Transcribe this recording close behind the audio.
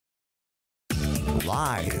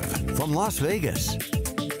Live from Las Vegas,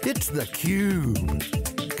 it's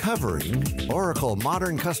theCUBE, covering Oracle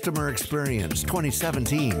Modern Customer Experience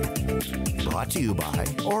 2017. Brought to you by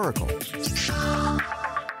Oracle.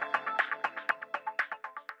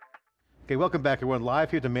 Okay, welcome back everyone.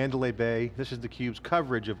 Live here at the Mandalay Bay. This is theCUBE's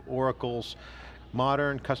coverage of Oracle's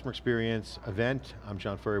Modern Customer Experience event. I'm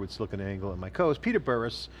John Furrier with SiliconANGLE, and my co-host Peter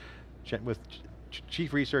Burris, with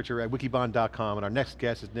Chief Researcher at Wikibon.com, and our next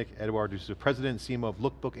guest is Edouard, who's the President and CMO of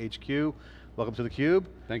LookBookHQ. Welcome to theCUBE.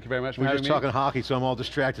 Thank you very much for having me. We're just talking hockey, so I'm all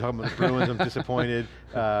distracted, talking about the Bruins, I'm disappointed.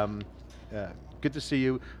 Good to see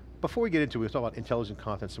you. Before we get into it, we'll talk about intelligent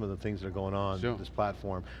content, some of the things that are going on with this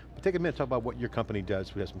platform. But take a minute to talk about what your company does,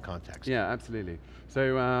 so we have some context. Yeah, absolutely.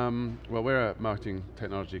 So, well, we're a marketing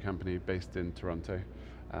technology company based in Toronto.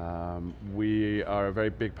 We are a very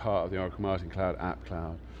big part of the Oracle Marketing Cloud App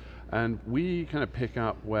Cloud. And we kind of pick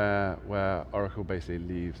up where Oracle basically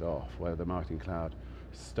leaves off, where the Marketing Cloud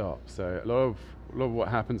stops. So a lot of what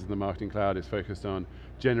happens in the Marketing Cloud is focused on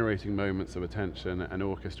generating moments of attention and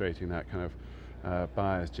orchestrating that kind of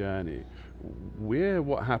buyer's journey. We're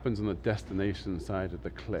what happens on the destination side of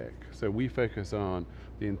the click. So we focus on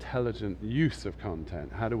the intelligent use of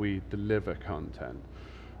content. How do we deliver content?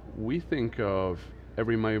 We think of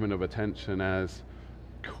every moment of attention as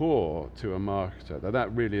core to a marketer.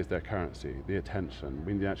 That really is their currency, the attention.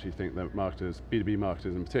 We actually think that marketers, B2B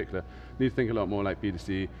marketers in particular, need to think a lot more like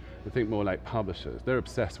B2C, they think more like publishers. They're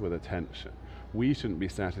obsessed with attention. We shouldn't be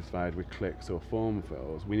satisfied with clicks or form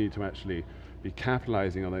fills. We need to actually be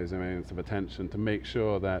capitalizing on those moments of attention to make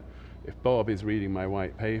sure that if Bob is reading my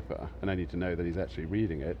white paper, and I need to know that he's actually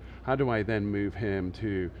reading it, how do I then move him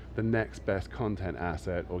to the next best content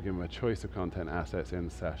asset or give him a choice of content assets in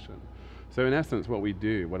session? So in essence, what we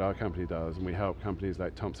do, what our company does, and we help companies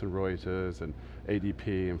like Thomson Reuters and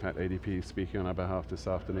ADP, in fact ADP is speaking on our behalf this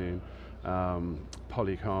afternoon,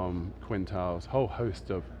 Polycom, Quintiles, whole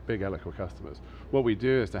host of big Oracle customers. What we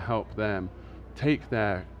do is to help them take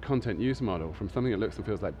their content use model from something that looks and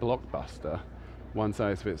feels like Blockbuster, one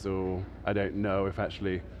size fits all. I don't know if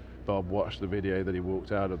actually Bob watched the video that he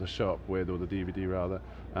walked out of the shop with, or the DVD rather,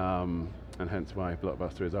 and hence why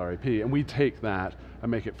Blockbuster is RAP. And we take that and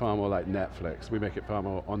make it far more like Netflix. We make it far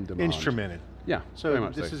more on demand. Instrumented. Yeah, so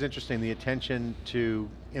this is interesting. The attention to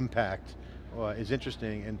impact is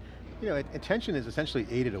interesting, and you know, attention is essentially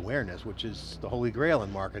aided awareness, which is the holy grail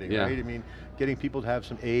in marketing, right? I mean, getting people to have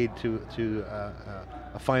some aid to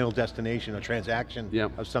a final destination, a transaction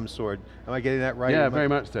of some sort. Am I getting that right? Yeah, very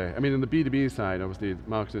much so. I mean, on the B2B side, obviously, the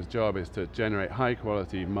marketer's job is to generate high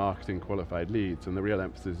quality marketing qualified leads, and the real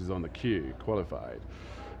emphasis is on the Q, qualified.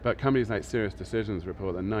 But companies like Serious Decisions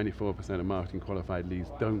report that 94% of marketing qualified leads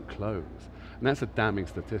don't close. And that's a damning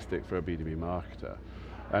statistic for a B2B marketer.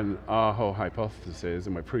 And our whole hypothesis is,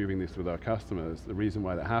 and we're proving this with our customers, the reason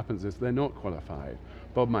why that happens is they're not qualified.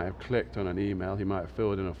 Bob might have clicked on an email, he might have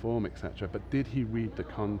filled in a form, etc., but did he read the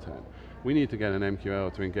content? We need to get an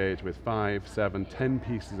MQL to engage with 5, 7, 10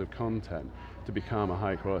 pieces of content to become a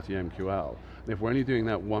high quality MQL. And if we're only doing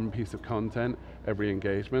that one piece of content every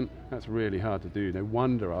engagement, that's really hard to do. No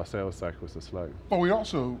wonder our sales cycles are slow. But we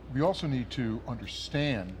also need to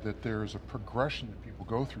understand that there's a progression that people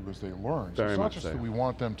go through as they learn. So it's not just that we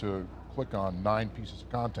want them to click on 9 pieces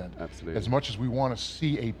of content, as much as we want to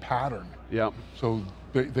see a pattern. Yeah. So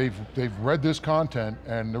they've read this content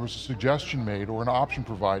and there was a suggestion made or an option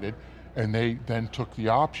provided, and they then took the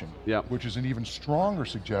option, which is an even stronger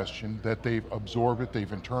suggestion that they've absorbed it, they've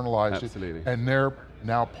internalized it, and they're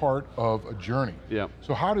now part of a journey.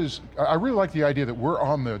 So how does, I really like the idea that we're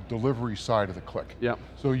on the delivery side of the click.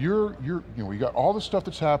 So you know, we got all the stuff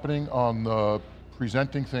that's happening on the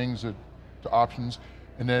presenting things to options,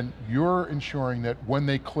 and then you're ensuring that when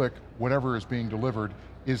they click, whatever is being delivered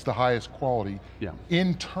is the highest quality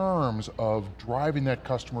in terms of driving that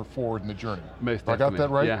customer forward in the journey. Most definitely. I got that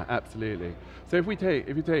right? Yeah, absolutely. So if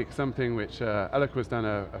you take something which Oracle has done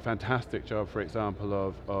a fantastic job, for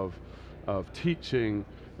example, of teaching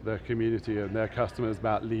the community and their customers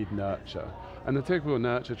about lead nurture. And the typical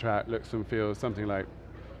nurture track looks and feels something like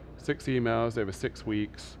 6 emails over 6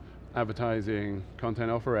 weeks, advertising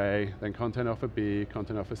content offer A, then content offer B,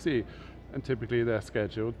 content offer C. And typically they're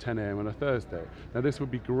scheduled 10 a.m. on a Thursday. Now this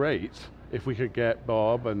would be great if we could get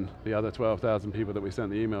Bob and the other 12,000 people that we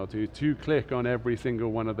sent the email to click on every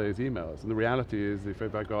single one of those emails. And the reality is, if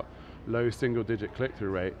I've got low single-digit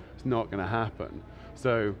click-through rate, it's not going to happen.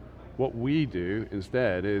 So what we do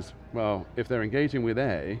instead is, well, if they're engaging with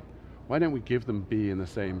A, why don't we give them B in the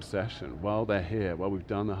same session while they're here, while we've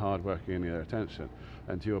done the hard work getting their attention?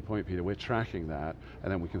 And to your point, Peter, we're tracking that,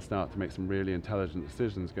 and then we can start to make some really intelligent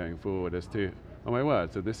decisions going forward as to oh my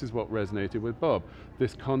word, so this is what resonated with Bob.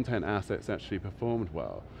 This content asset's actually performed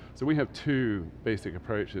well. So we have two basic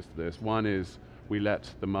approaches to this. One is we let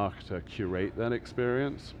the marketer curate that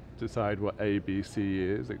experience, decide what A, B, C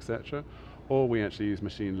is, etc. Or we actually use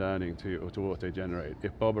machine learning to auto-generate.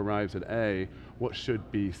 If Bob arrives at A, what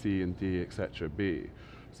should B, C, and D, etc. be?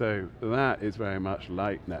 So that is very much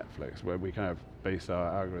like Netflix, where we kind of base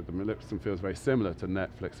our algorithm. It looks and feels very similar to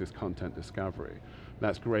Netflix's content discovery.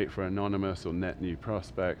 That's great for anonymous or net new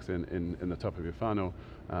prospects in the top of your funnel.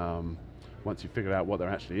 Once you figure out what they're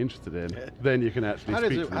actually interested in, then you can actually speak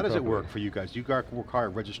to them How does it properly. work for you guys? You guys require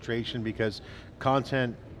registration because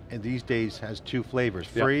content in these days has two flavors,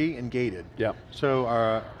 free and gated. Yep. So,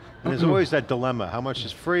 and there's always that dilemma. How much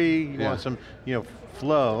is free? You want some,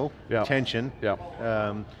 flow, tension.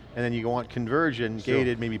 And then you want conversion,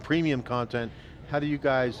 gated, maybe premium content. How do you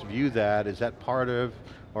guys view that? Is that part of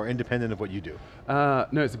or independent of what you do? No,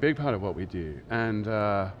 it's a big part of what we do. And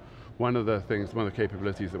one of the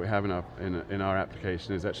capabilities that we have in our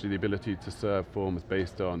application is actually the ability to serve forms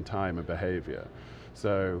based on time and behavior.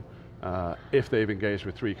 So if they've engaged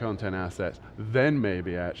with 3 content assets, then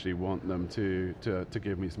maybe I actually want them to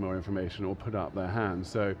give me some more information or put up their hand.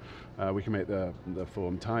 So we can make the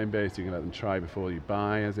form time-based, you can let them try before you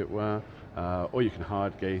buy, as it were, or you can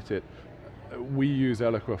hard gate it. We use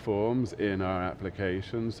Eloqua forms in our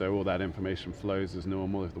application, so all that information flows as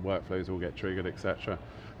normal if the workflows all get triggered, etc.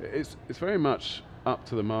 It's very much up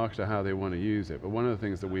to the marketer how they want to use it, but one of the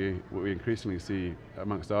things that we increasingly see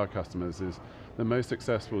amongst our customers is the most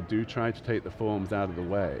successful do try to take the forms out of the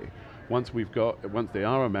way. Once they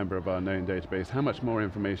are a member of our known database, how much more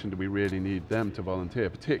information do we really need them to volunteer,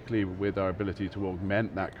 particularly with our ability to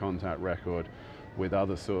augment that contact record with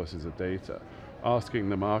other sources of data. Asking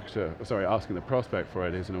the prospect for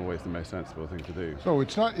it isn't always the most sensible thing to do. So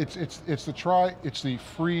it's the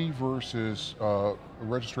free versus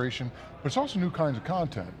registration, but it's also new kinds of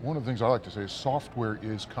content. One of the things I like to say is software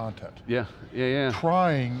is content. Yeah.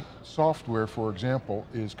 Trying software, for example,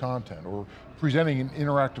 is content, or presenting an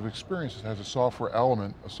interactive experience that has a software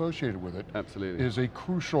element associated with it. Absolutely. Is a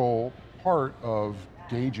crucial part of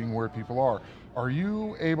gauging where people are. Are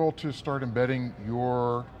you able to start embedding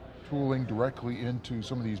your tooling directly into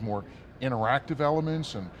some of these more interactive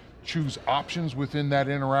elements and choose options within that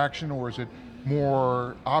interaction, or is it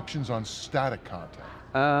more options on static content?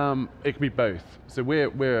 It can be both. So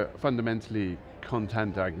we're fundamentally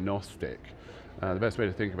content agnostic. The best way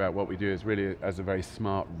to think about what we do is really as a very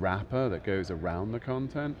smart wrapper that goes around the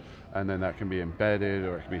content, and then that can be embedded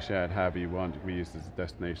or it can be shared however you want. It can be used as a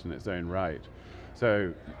destination in its own right.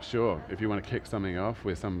 So sure, if you want to kick something off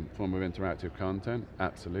with some form of interactive content,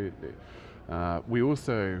 absolutely. We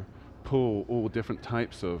also pull all different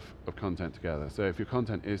types of content together. So if your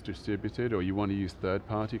content is distributed or you want to use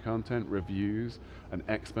third-party content, reviews, an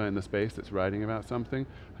expert in the space that's writing about something,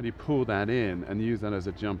 how do you pull that in and use that as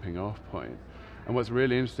a jumping off point? And what's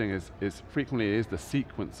really interesting is frequently it is the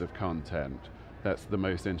sequence of content that's the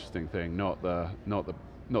most interesting thing, not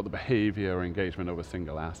the behavior or engagement of a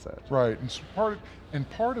single asset. Right, and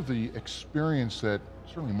part of the experience that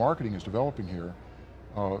certainly marketing is developing here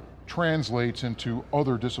translates into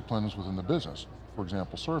other disciplines within the business, for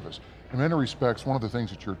example, service. In many respects, one of the things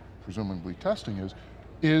that you're presumably testing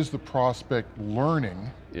is the prospect learning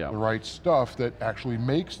the right stuff that actually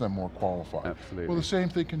makes them more qualified. Absolutely. Well, the same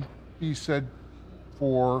thing can be said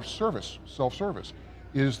for service, self-service.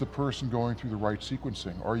 Is the person going through the right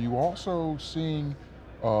sequencing? Are you also seeing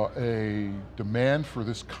a demand for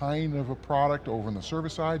this kind of a product over on the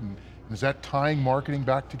service side, and is that tying marketing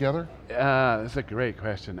back together? That's a great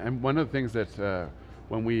question, and one of the things that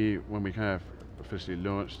when we kind of officially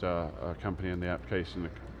launched our company and the application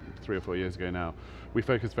 3 or 4 years ago now, we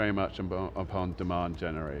focused very much upon demand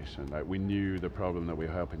generation. Like, we knew the problem that we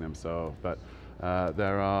were helping them solve, but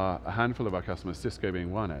there are a handful of our customers, Cisco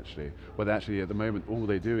being one actually, where actually at the moment all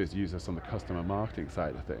they do is use us on the customer marketing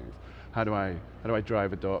side of things. How do I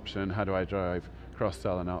drive adoption? How do I drive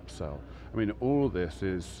cross-sell and upsell? I mean, all this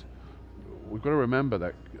is, we've got to remember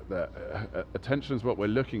that attention is what we're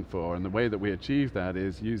looking for, and the way that we achieve that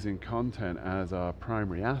is using content as our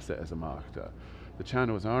primary asset as a marketer. The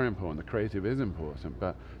channels are important, the creative is important,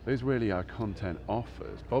 but those really are content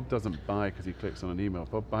offers. Bob doesn't buy because he clicks on an email.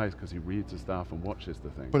 Bob buys because he reads the stuff and watches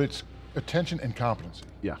the thing. But it's attention and competency.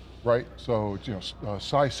 Yeah. Right? So,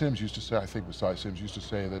 Cy Sims used to say, I think it was Cy Sims used to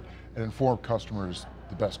say that an informed customer is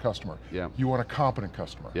the best customer. Yeah. You want a competent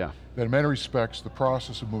customer. Yeah. That in many respects, the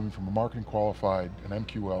process of moving from a marketing qualified, an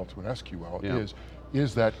MQL to an SQL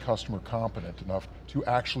is that customer competent enough to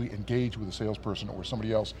actually engage with a salesperson or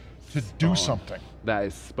somebody else to do something? That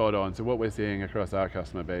is spot on. So what we're seeing across our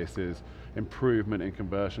customer base is improvement in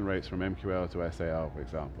conversion rates from MQL to SAL, for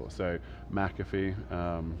example. So McAfee,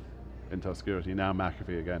 Intel Security, now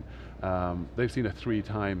McAfee again, they've seen a 3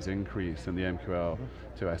 times increase in the MQL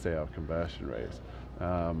to SAL conversion rates.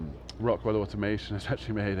 Rockwell Automation has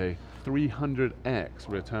actually made a 300x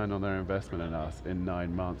return on their investment in us in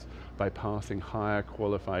 9 months by passing higher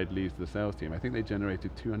qualified leads to the sales team. I think they generated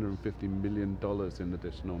 $250 million in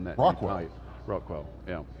additional net new pipe. Rockwell,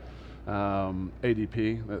 yeah.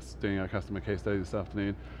 ADP, that's doing our customer case study this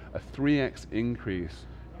afternoon, a 3x increase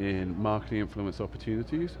in marketing influence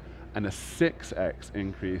opportunities and a 6x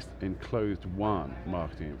increase in closed-won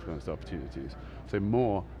marketing influence opportunities. So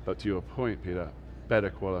more, but to your point, Peter, better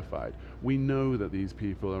qualified. We know that these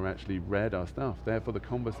people are actually read our stuff, therefore the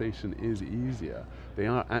conversation is easier. They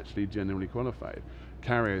are actually genuinely qualified.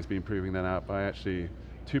 Carrier has been proving that out by actually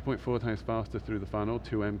 2.4 times faster through the funnel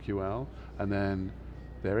to MQL, and then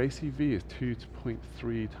their ACV is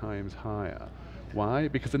 2.3 times higher. Why?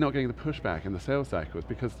 Because they're not getting the pushback in the sales cycles,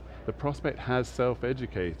 because the prospect has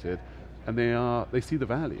self-educated and they see the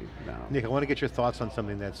value now. Nick, I want to get your thoughts on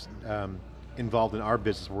something that's involved in our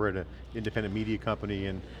business. We're an independent media company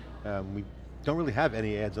and we don't really have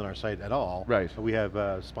any ads on our site at all. Right. We have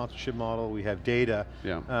a sponsorship model, we have data.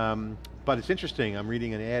 Yeah. But it's interesting, I'm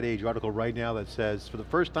reading an Ad Age article right now that says, for the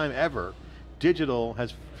first time ever, digital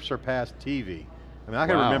has surpassed TV. I mean, I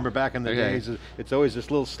can remember back in the days, it's always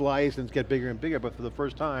this little slice and it's get bigger and bigger, but for the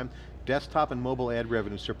first time, desktop and mobile ad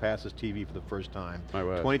revenue surpasses TV for the first time.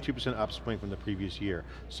 22% upswing from the previous year.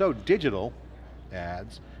 So digital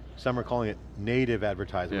ads, some are calling it native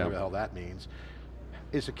advertising, whatever the hell that means,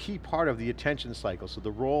 is a key part of the attention cycle. So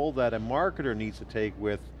the role that a marketer needs to take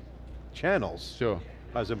with channels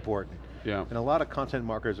is important. Yeah. And a lot of content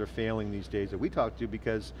marketers are failing these days that we talk to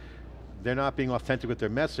because they're not being authentic with their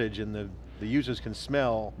message and the users can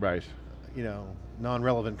smell you know,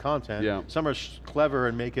 non-relevant content. Yeah. Some are clever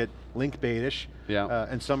and make it link bait-ish,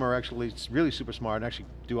 and some are actually really super smart and actually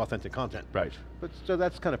do authentic content. Right. But so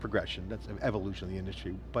that's kind of progression, that's an evolution of the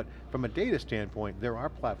industry. But from a data standpoint, there are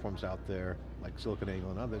platforms out there, like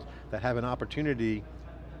SiliconANGLE and others, that have an opportunity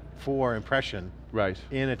for impression,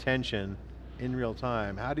 in attention, in real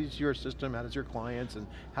time. How does your system, how does your clients, and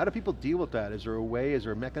how do people deal with that? Is there a way, is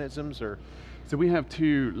there mechanisms, or? So we have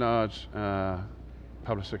 2 large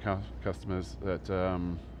publisher customers that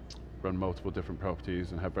run multiple different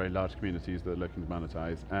properties and have very large communities that are looking to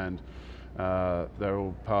monetize, and they're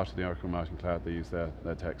all part of the Oracle Marketing Cloud. They use their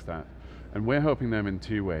tech stack. And we're helping them in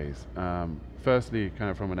 2 ways. Firstly,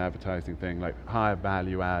 kind of from an advertising thing, like higher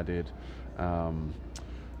value added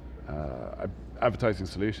advertising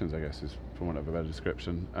solutions, I guess, is for want of a better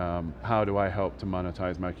description. How do I help to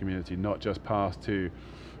monetize my community, not just pass to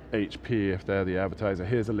HP if they're the advertiser?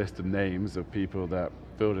 Here's a list of names of people that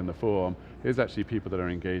filled in the form. Here's actually people that are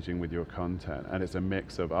engaging with your content, and it's a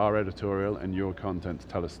mix of our editorial and your content to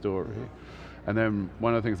tell a story. And then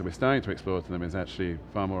one of the things that we're starting to explore to them is actually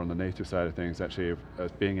far more on the native side of things, actually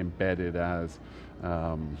as being embedded as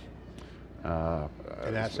an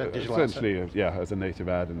asset, digital essentially, asset? As a native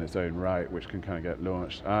ad in its own right, which can kind of get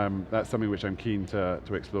launched. That's something which I'm keen to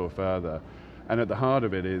explore further. And at the heart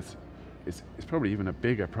of it is, it's probably even a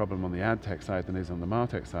bigger problem on the ad tech side than it is on the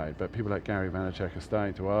MarTech side, but people like Gary Vaynerchuk are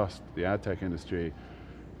starting to ask the ad tech industry,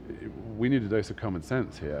 we need a dose of common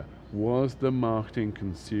sense here. Was the marketing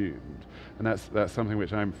consumed? And that's something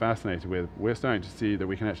which I'm fascinated with. We're starting to see that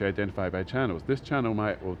we can actually identify by channels. This channel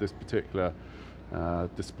might, or this particular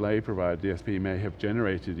display provider, DSP, may have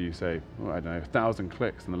generated, you say, I don't know, 1,000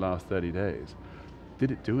 clicks in the last 30 days.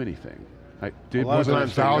 Did it do anything? Like, was it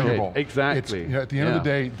valuable? Exactly. At the end of the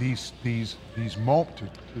day, these moments, to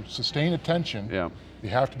sustain attention, they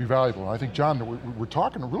have to be valuable. And I think, John, we're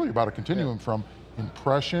talking really about a continuum from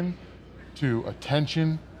impression to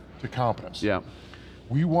attention to competence.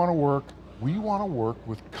 We want to work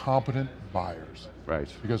with competent buyers.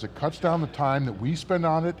 Because it cuts down the time that we spend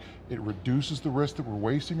on it, it reduces the risk that we're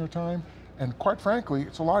wasting our time, and quite frankly,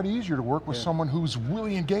 it's a lot easier to work with someone who's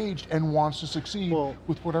really engaged and wants to succeed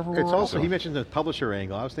with whatever we're offering. He mentioned the publisher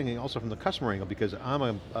angle. I was thinking also from the customer angle, because I'm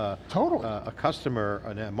a customer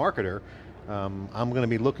and a marketer. I'm going to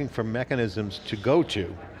be looking for mechanisms to go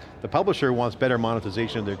to. The publisher wants better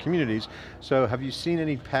monetization of their communities, so have you seen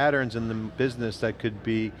any patterns in the business that could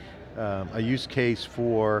be a use case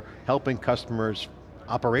for helping customers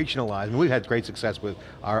operationalize? I mean, we've had great success with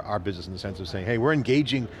our business in the sense of saying, hey, we're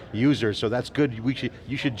engaging users, so that's good.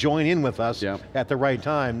 You should join in with us at the right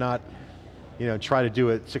time, not try to do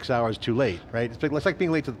it 6 hours too late, right? It's like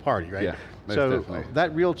being late to the party, right? Yeah, so definitely.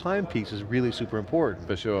 That real-time piece is really super important.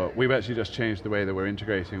 For sure. We've actually just changed the way that we're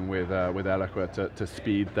integrating with Eloqua to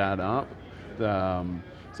speed that up.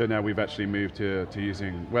 So now we've actually moved to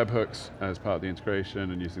using webhooks as part of the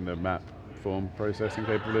integration and using the map form processing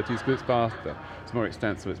capabilities, because it's faster, it's more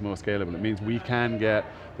extensive, it's more scalable. It means we can get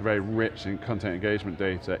the very rich and content engagement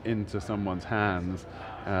data into someone's hands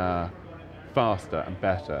faster and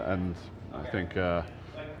better. And I think,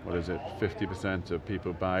 what is it, 50% of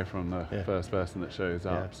people buy from the first person that shows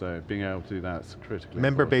up. So being able to do that is critically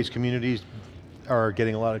Member-based communities are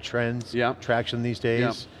getting a lot of trends, traction these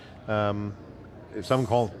days. Some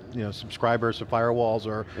call subscribers or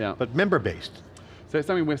firewalls, but member-based. So it's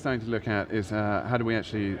something we're starting to look at is how do we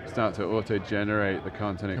actually start to auto-generate the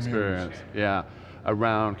content experience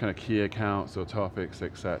around kind of key accounts or topics,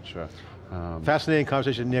 etc. Fascinating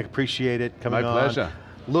conversation, Nick, appreciate it coming on. My pleasure.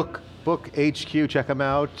 LookBookHQ, check them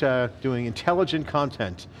out, doing intelligent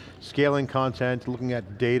content, scaling content, looking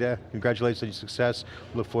at data. Congratulations on your success.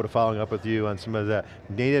 Look forward to following up with you on some of the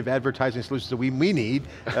native advertising solutions that we need,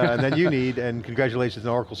 and that you need, and congratulations,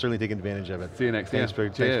 and Oracle certainly taking advantage of it. See you next year.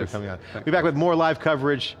 Thanks for coming on. We'll be back with more live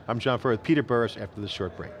coverage. I'm John Furrier with Peter Burris after this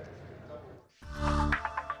short break.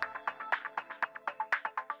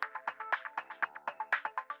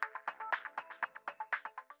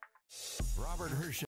 Robert Hirsch.